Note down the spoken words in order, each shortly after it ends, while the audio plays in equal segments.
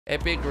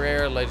Epic,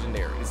 rare,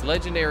 legendary. It's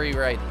legendary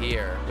right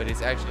here, but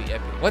it's actually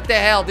epic. What the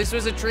hell? This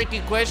was a tricky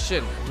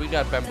question. We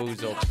got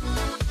bamboozled.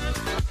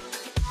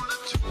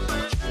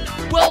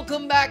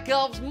 Welcome back,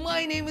 elves.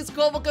 My name is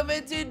Kwebbelkop,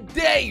 and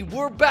today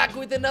we're back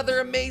with another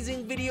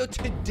amazing video.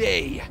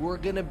 Today we're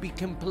gonna be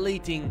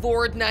completing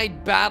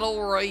Fortnite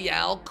Battle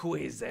Royale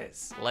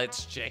quizzes.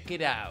 Let's check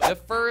it out. The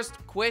first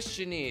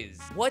question is,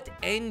 what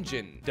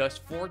engine does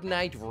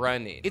Fortnite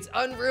run in? It's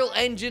Unreal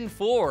Engine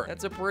 4.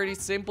 That's a pretty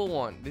simple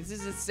one. This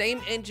is the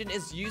same engine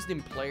as used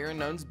in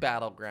PlayerUnknown's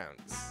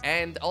Battlegrounds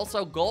and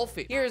also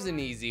Golfit. Here's an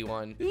easy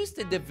one. Who's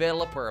the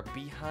developer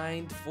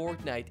behind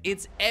Fortnite?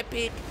 It's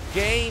Epic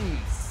Games.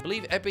 I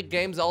believe Epic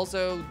Games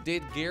also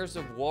did Gears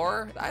of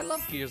War. I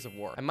love Gears of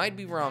War. I might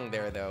be wrong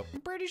there though.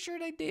 I'm pretty sure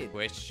they did.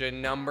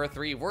 Question number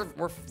 3.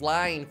 We're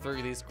flying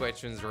through these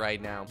questions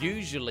right now.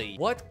 Usually,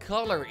 what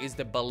color is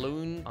the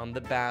balloon on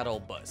the battle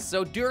bus?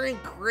 So during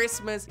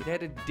Christmas, it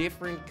had a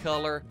different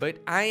color, but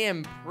I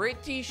am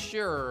pretty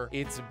sure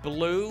it's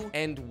blue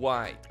and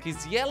white.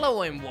 Because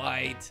yellow and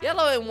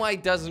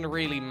white doesn't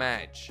really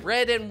match.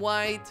 Red and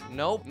white,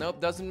 nope,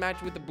 doesn't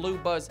match with the blue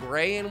bus.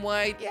 Gray and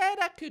white, yeah,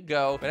 that could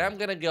go, but I'm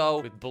gonna go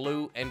with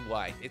blue and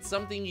white. It's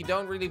something you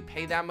don't really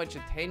pay that much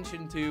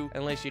attention to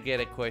unless you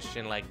get a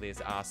question like this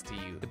asked to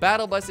you. The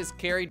battle bus is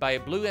carried by a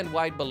blue and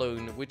white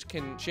balloon, which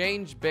can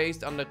change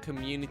based on the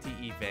community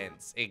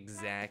events.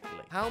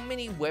 Exactly. How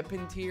many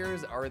weapon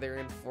tiers are there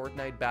in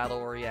Fortnite Battle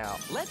Royale?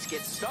 Let's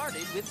get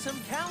started with some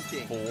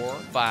counting. 4,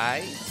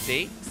 5,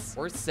 6,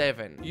 or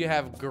 7. You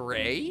have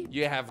gray,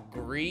 you have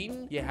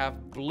green, you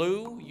have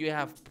blue, you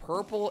have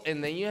purple,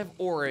 and then you have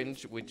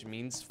orange, which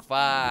means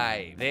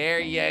 5.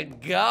 There you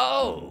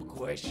go.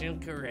 Question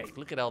correct.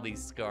 Look at all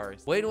these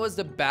scars. When was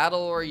the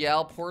Battle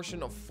Royale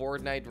portion of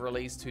Fortnite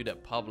released to the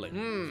public?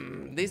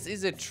 This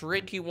is a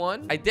tricky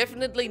one. I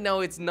definitely know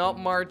it's not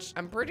March.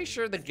 I'm pretty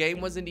sure the game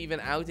wasn't even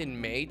out in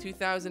May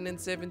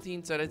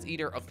 2017, so that's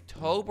either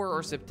October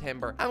or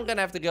September. I'm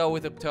gonna have to go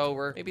with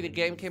October. Maybe the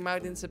game came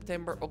out in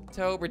September,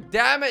 October.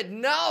 Damn it,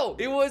 no!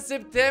 It was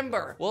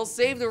September. Well,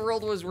 Save the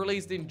World was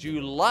released in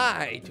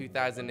July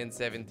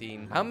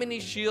 2017. How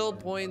many shield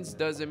points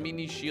does a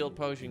mini shield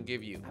potion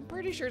give you? I'm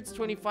pretty sure it's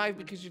 25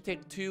 because you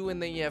take 2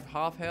 and then you have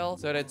half health,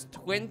 so that's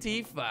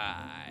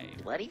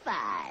 25.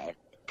 25.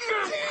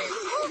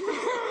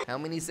 How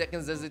many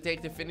seconds does it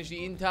take to finish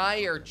the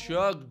entire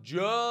chug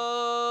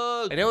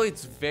jug? I know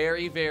it's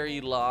very,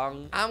 very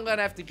long. I'm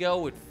gonna have to go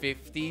with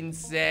 15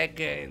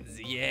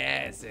 seconds.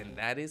 Yes, and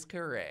that is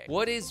correct.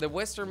 What is the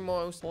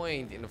westernmost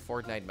point in the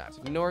Fortnite map?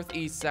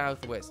 Northeast,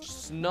 southwest.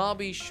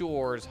 Snobby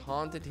Shores,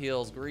 Haunted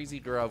Hills, Greasy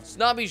Grove,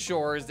 Snobby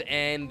Shores,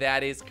 and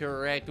that is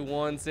correct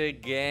once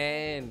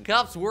again.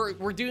 Cops,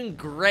 we're doing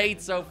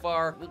great so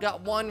far. We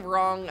got one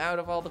wrong out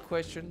of all the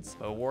questions,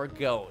 but we're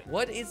going.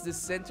 What is the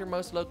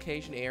centermost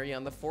location area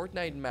on the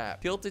Fortnite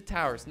map? Tilted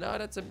Towers. No,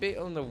 that's a bit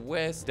on the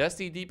west.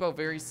 Dusty Depot,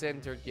 very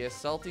centered. Yes,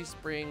 Salty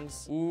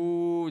Springs.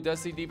 Ooh,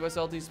 Dusty Depot,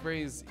 Salty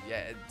Springs.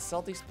 Yeah,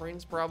 Salty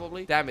Springs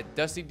probably. Damn it,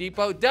 Dusty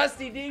Depot.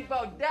 Dusty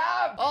Depot,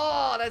 damn!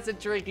 Oh, that's a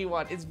tricky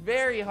one. It's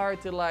very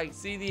hard to like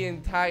see the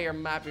entire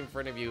map in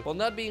front of you while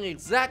not being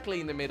exactly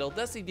in the middle.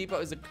 Dusty Depot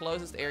is the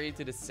closest area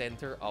to the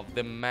center of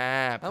the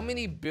map. How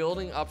many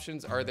building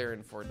options are there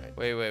in Fortnite?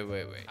 Wait.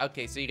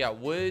 Okay, so you got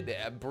wood,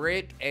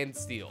 brick, and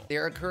steel.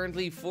 There are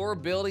currently 4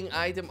 building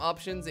item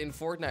options in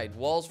Fortnite.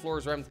 Walls,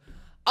 floors, ramps.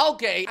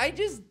 Okay, I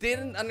just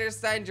didn't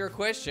understand your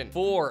question.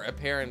 4,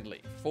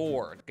 apparently.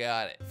 4,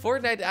 got it.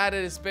 Fortnite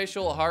added a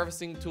special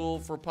harvesting tool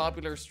for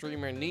popular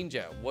streamer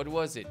Ninja. What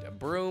was it? A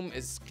broom,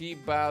 a ski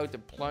bout, a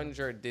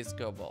plunger, a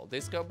disco ball.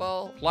 Disco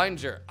ball?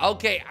 Plunger.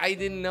 Okay, I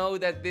didn't know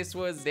that this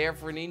was there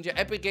for Ninja.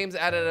 Epic Games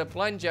added a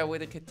plunger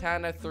with a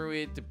katana through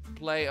it to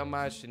play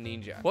homage to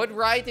Ninja. What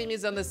writing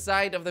is on the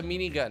side of the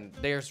minigun?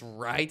 There's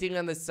writing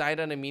on the side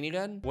on the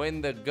minigun? When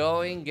the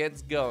going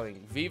gets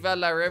going. Viva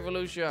la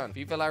revolution.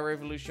 Viva la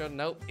revolution.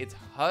 Nope. It's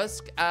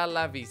Husk a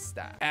la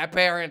vista.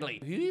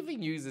 Apparently. Who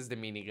even uses the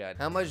minigun?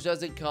 How much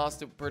does it cost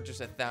to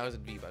purchase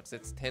 1,000 V-Bucks?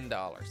 It's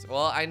 $10.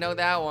 Well, I know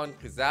that one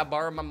because I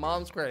borrow my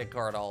mom's credit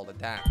card all the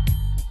time.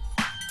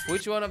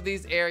 Which one of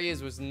these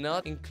areas was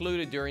not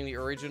included during the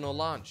original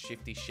launch?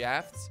 Shifty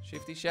Shafts?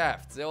 Shifty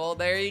Shafts. Well,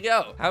 there you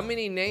go. How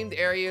many named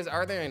areas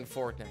are there in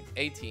Fortnite?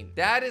 18.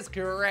 That is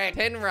correct.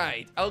 10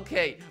 right.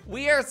 Okay,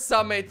 we are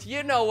Summit.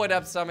 You know what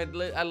up, Summit.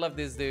 I love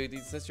this dude.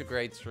 He's such a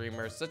great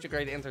streamer. Such a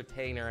great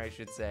entertainer, I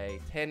should say.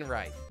 10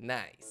 right.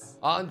 Nice.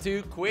 On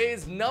to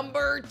quiz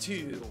number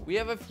 2. We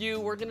have a few.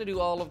 We're gonna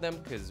do all of them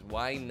because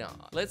why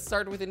not? Let's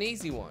start with an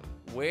easy one.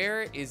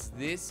 Where is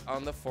this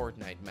on the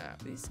Fortnite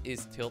map? This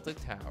is Tilted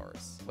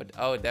Towers. What?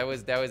 Oh, that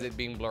was it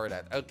being blurred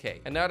out.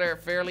 Okay, another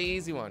fairly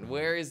easy one.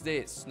 Where is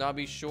this?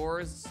 Snobby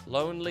Shores,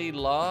 Lonely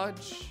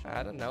Lodge.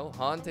 I don't know.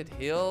 Haunted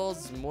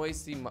Hills,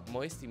 Moisty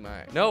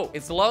Mire. No,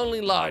 it's Lonely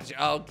Lodge.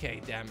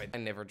 Okay, damn it. I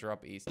never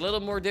drop east. A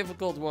little more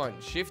difficult one.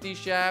 Shifty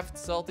Shaft,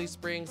 Salty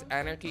Springs,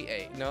 Anarchy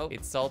 8. No,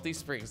 it's Salty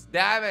Springs.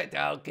 Damn it.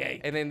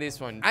 Okay. And then this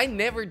one. I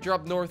never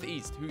drop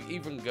northeast. Who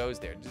even goes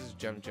there? This is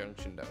Jump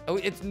Junction though. Oh,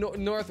 it's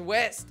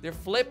northwest. They're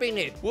flipping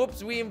it.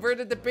 Whoops, we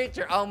inverted the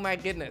picture. Oh my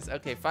goodness.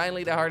 Okay,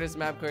 finally the hardest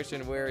map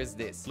question. Where is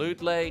this?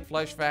 Loot Lake,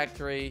 Flush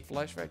Factory,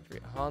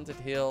 Haunted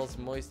Hills,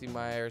 Moisty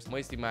Myers.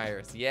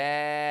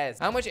 Yes.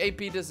 How much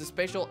AP does the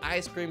special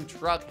ice cream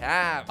truck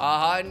have?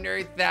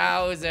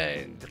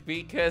 100,000.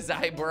 Because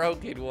I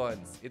broke it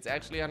once. It's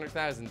actually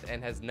 100,000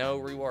 and has no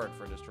reward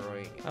for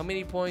destroying it. How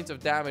many points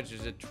of damage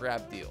does a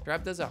trap deal?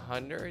 Trap does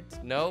 100?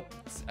 Nope.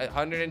 It's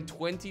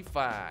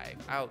 125.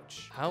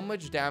 Ouch. How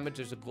much damage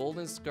does a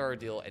golden scar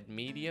deal at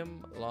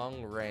medium,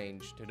 long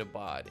range to the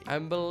body? I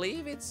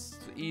believe it's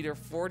either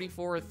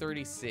 44 or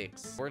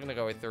 36. We're gonna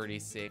go with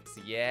 36.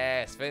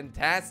 Yes.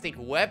 Fantastic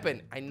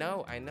weapon. I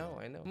know. How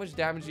much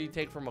damage do you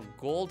take from a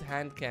gold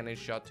hand cannon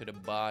shot to the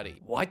body?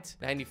 What?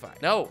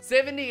 95. No.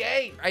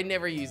 78. I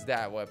never used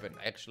that weapon.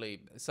 Actually,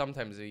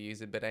 sometimes I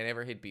use it, but I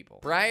never hit people.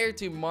 Prior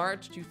to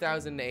March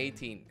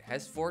 2018,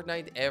 has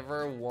Fortnite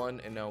ever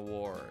won an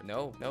award?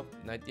 No. Nope.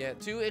 Not yet.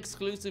 2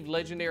 exclusive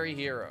legendary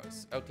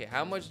heroes. Okay.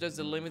 How much does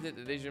the limited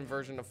edition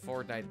version of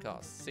Fortnite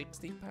cost?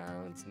 60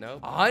 pounds?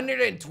 Nope.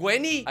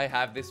 120? I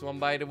have this one,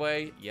 by the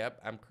way.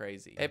 Yep. I'm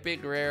crazy.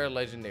 Epic, rare,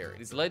 legendary.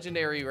 It's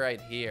legendary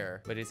right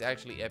here, but it's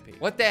actually epic.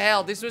 What the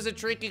hell? This was a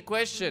tricky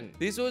question.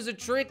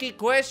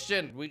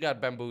 We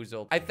got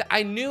bamboozled.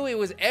 I knew it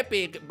was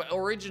epic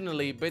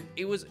originally, but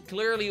it was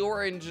clearly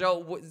orange.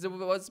 So it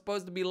was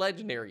supposed to be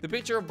legendary. The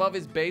picture above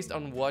is based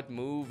on what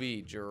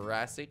movie?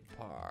 Jurassic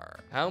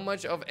Park. How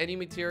much of any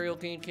material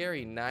can you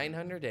carry?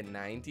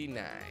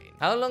 999.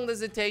 How long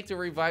does it take to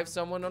revive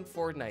someone on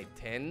Fortnite?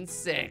 10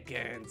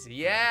 seconds.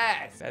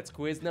 Yes. That's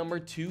quiz number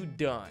 2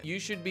 done. You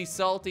should be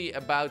salty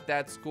about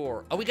that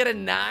score. Oh, we got a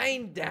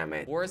 9. Damn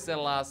it. Worse than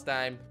last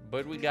time,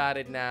 but we got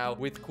it now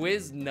with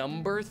quiz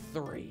number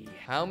 3.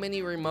 How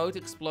many remote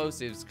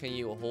explosives can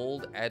you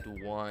hold at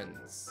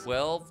once?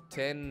 12,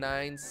 10,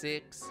 9,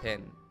 6,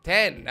 10.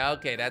 10.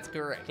 Okay, that's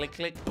correct. Click,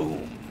 click,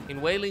 boom.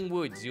 In Wailing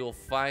Woods, you'll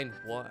find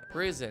what?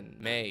 Prison,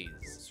 maze,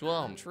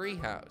 swamp,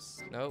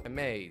 treehouse. Nope, a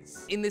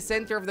maze. In the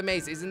center of the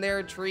maze, isn't there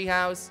a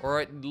treehouse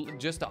or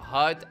just a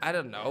hut? I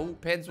don't know.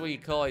 Depends what you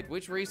call it.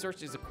 Which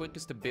resource is the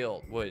quickest to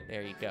build? Wood.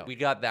 There you go. We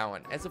got that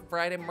one. As of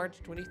Friday,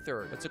 March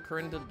 23rd. What's the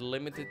current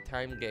limited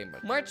time game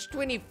mode? March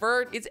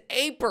 23rd? It's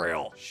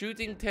April.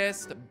 Shooting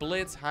test,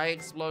 blitz, high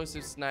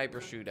explosive sniper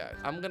shootout.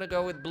 I'm gonna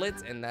go with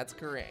blitz, and that's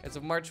correct. As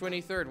of March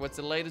 23rd, what's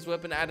the latest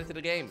weapon added to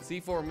the game?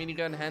 C4,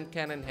 minigun, hand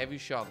cannon, heavy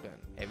shotgun.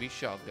 Heavy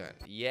shotgun.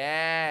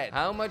 Yeah.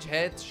 How much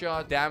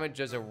headshot damage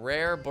does a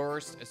rare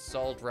burst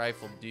assault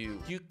rifle do?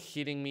 You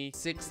kidding me?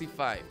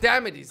 65.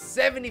 Damn it, it's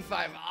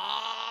 75.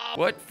 Ah!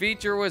 What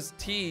feature was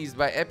teased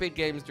by Epic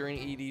Games during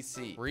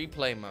EDC?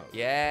 Replay mode.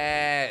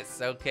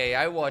 Yes. Okay,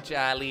 I watch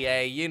Ali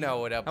A. You know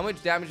what up. How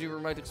much damage do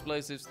remote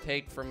explosives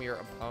take from your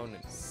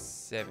opponents?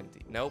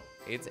 70. Nope.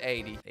 It's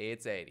 80.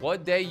 It's 80.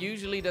 What day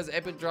usually does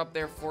Epic drop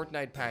their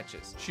Fortnite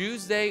patches?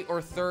 Tuesday or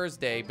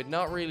Thursday, but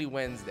not really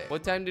Wednesday.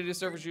 What time do the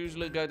servers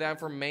usually go down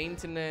for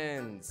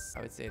maintenance?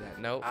 I would say that.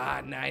 Nope.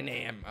 9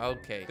 a.m.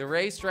 Okay. The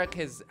racetrack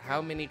has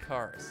how many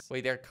cars?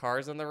 Wait, there are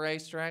cars on the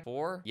racetrack?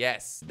 4?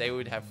 Yes, they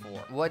would have 4.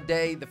 What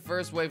day the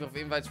first wave of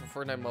invites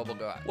for Fortnite Mobile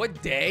go out?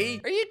 What day?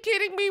 Are you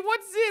kidding me?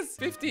 What's this?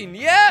 15.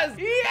 Yes!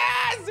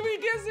 Yes! We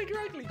guessed it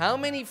correctly. How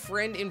many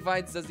friend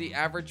invites does the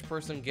average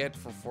person get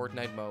for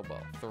Fortnite Mobile?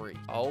 3.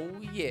 Oh,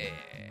 yes.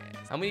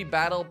 How many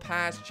battle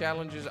pass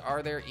challenges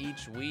are there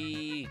each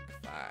week?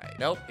 5.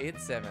 Nope,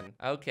 it's 7.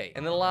 Okay,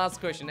 and the last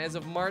question. As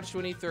of March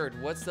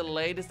 23rd, what's the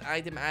latest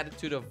item added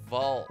to the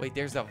vault? Wait,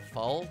 there's a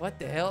vault? What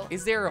the hell?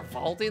 Is there a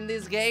vault in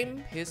this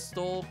game?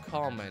 Pistol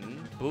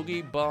common,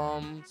 boogie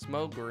bomb,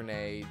 smoke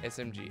grenade,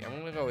 SMG. I'm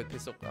gonna go with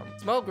pistol common.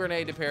 Smoke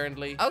grenade,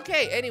 apparently.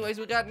 Okay, anyways,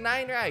 we got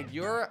 9 right.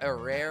 You're a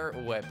rare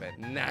weapon.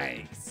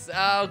 Nice.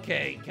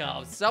 Okay,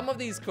 cops. Some of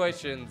these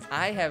questions,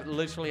 I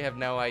literally have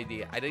no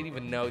idea. I don't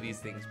even know these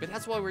things, but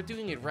that's why we're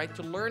doing it, right?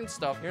 To learn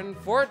stuff here in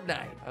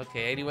Fortnite.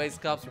 Okay, anyways,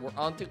 cops, we're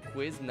on to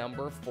quiz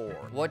number 4.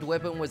 What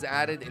weapon was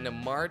added in the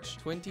March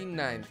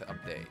 29th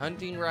update?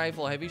 Hunting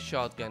rifle, heavy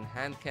shotgun,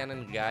 hand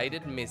cannon,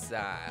 guided missile.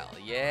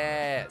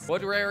 Yes.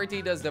 What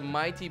rarity does the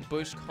mighty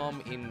bush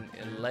come in?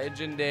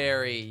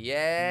 Legendary.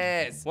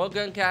 Yes. What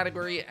gun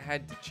category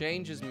had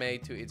changes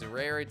made to its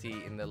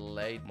rarity in the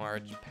late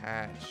March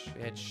patch?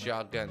 We had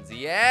shotguns.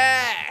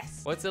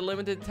 Yes. What's the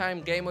limited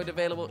time game mode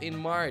available in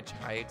March?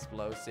 High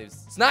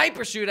explosives.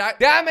 Sniper shootout.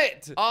 Damn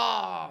it.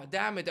 Oh,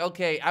 damn it.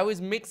 Okay, I was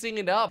mixing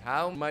it up.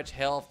 How much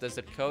health does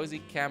a cozy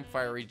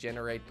campfire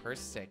regenerate per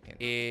second?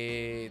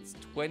 It's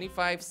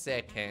 25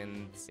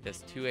 seconds. It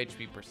does 2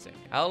 HP per second.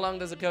 How long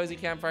does a cozy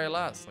campfire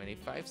last?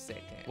 25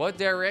 seconds. What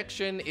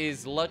direction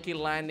is Lucky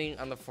landing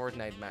on the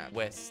Fortnite map?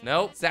 West.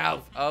 Nope.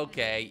 South.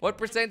 Okay. What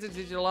percentage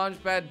did your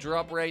launch pad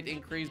drop rate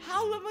increase?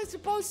 How am I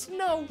supposed to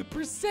know the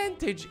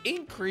percentage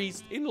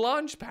increased in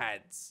launch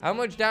pads? How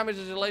much damage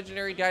does a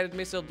legendary guided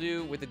missile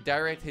do with a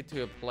direct hit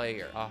to a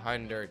player?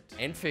 100.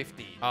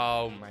 150.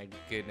 Oh my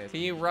goodness.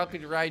 Can you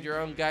rocket ride your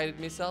own guided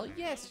missile?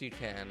 Yes, you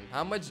can.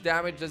 How much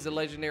damage does a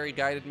legendary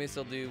guided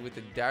missile do with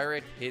a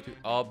direct hit to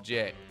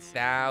objects?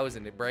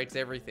 1,000. It breaks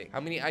everything. How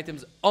many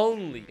items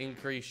only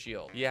increase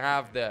shield? You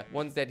have the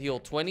ones that heal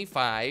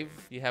 25.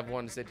 You have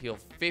ones that heal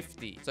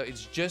 50. So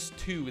it's just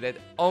 2 that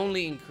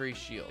only increase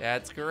shield.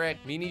 That's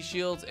correct. Mini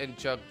shields and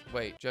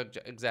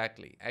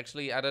exactly.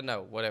 Actually, I don't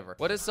know. Whatever.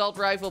 What assault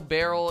rifle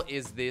barrel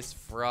is this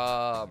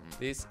from?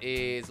 This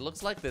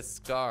looks like the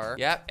Scar.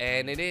 Yep,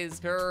 and it is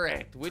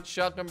correct. Which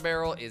shotgun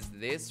barrel is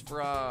this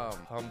from?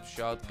 Pump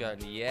shotgun.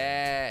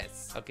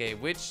 Yes. Okay,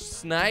 which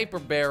sniper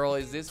barrel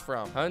is this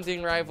from?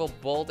 Hunting rifle,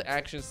 bolt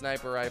action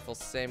sniper rifle,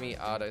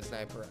 semi-auto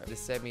sniper rifle. The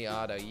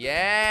semi-auto.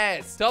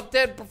 Yes. Top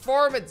 10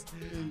 performance.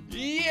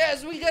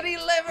 Yes, we got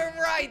 11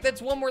 right.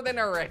 That's one more than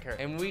our record.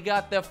 And we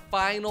got the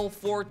final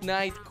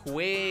Fortnite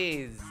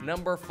quiz.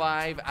 Number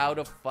 5 out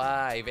of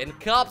 5. And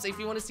cops, if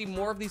you want to see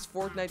more of these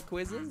Fortnite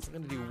quizzes, I'm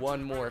going to do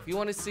one more. If you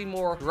want to see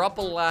more, drop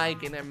a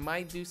like, and I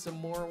might do some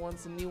more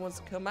once the new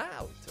ones come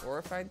out,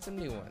 or find some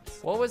new ones.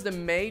 What was the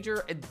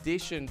major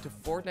addition to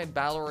Fortnite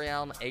Battle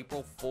Royale on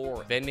April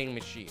 4th? Vending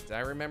machines. I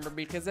remember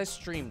because I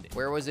streamed it.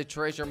 Where was the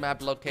treasure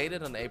map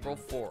located on April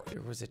 4th?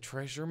 There was a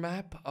treasure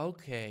map?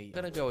 Okay. I'm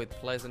gonna go with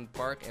Pleasant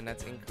Park, and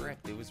that's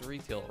incorrect. It was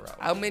Retail Row.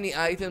 How many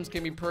items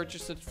can be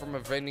purchased from a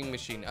vending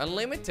machine?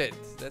 Unlimited.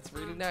 That's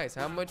really nice.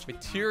 How much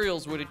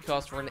materials would it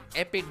cost for an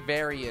epic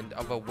variant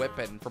of a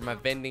weapon from a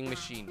vending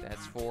machine?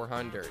 That's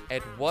 400.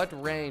 At what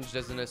range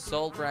does an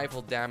assault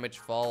rifle damage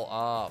fall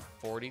off?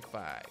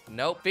 45.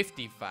 Nope,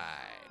 55.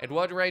 At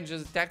what range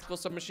does a tactical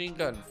submachine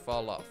gun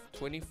fall off?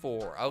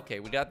 24. Okay,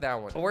 we got that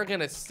one. We're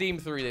gonna steam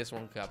through this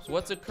one, Cups.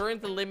 What's the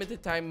current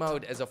limited time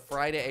mode as of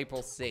Friday,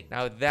 April 6th?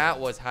 Now that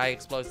was High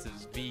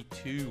Explosives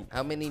V2.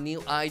 How many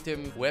new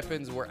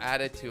weapons were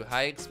added to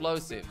High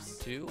Explosives?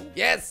 2?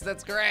 Yes,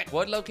 that's correct.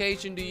 What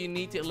location do you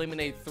need to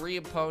eliminate 3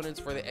 opponents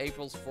for the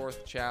April's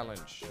 4th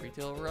challenge?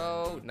 Retail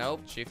Row?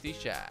 Nope. Shifty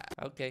Shack.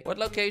 Okay. What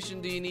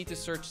location do you need to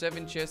search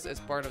 7 chests as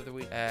part of the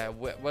week?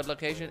 What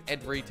location?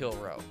 At Retail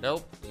Row.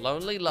 Nope.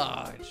 Lonely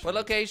Lodge. What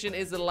location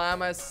is the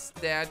llama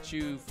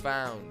statue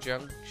found?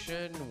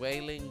 Junction?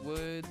 Wailing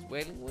Woods?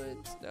 Wailing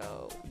Woods?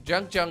 No.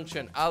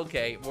 Junction.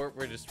 Okay, we're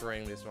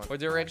destroying this one. What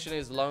direction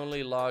is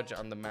Lonely Lodge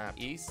on the map?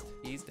 East?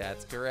 East,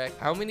 that's correct.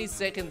 How many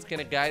seconds can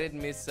a guided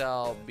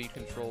missile be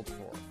controlled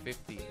for?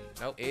 15.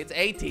 Nope, it's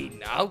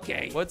 18.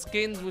 Okay. What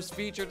skins was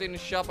featured in the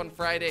shop on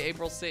Friday,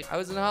 April 6th? I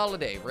was on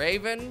holiday.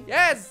 Raven?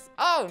 Yes!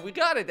 Oh, we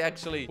got it,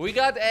 actually. We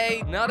got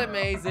A. Not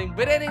amazing.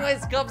 But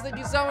anyways, Cubs, thank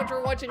you so much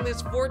for watching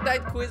this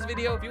Fortnite quiz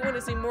video. If you want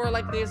to see more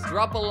like this,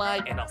 drop a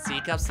like, and I'll see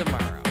you Cubs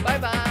tomorrow.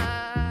 Bye-bye!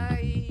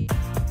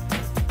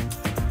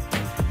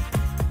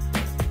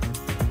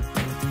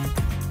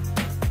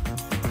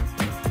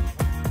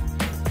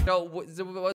 So,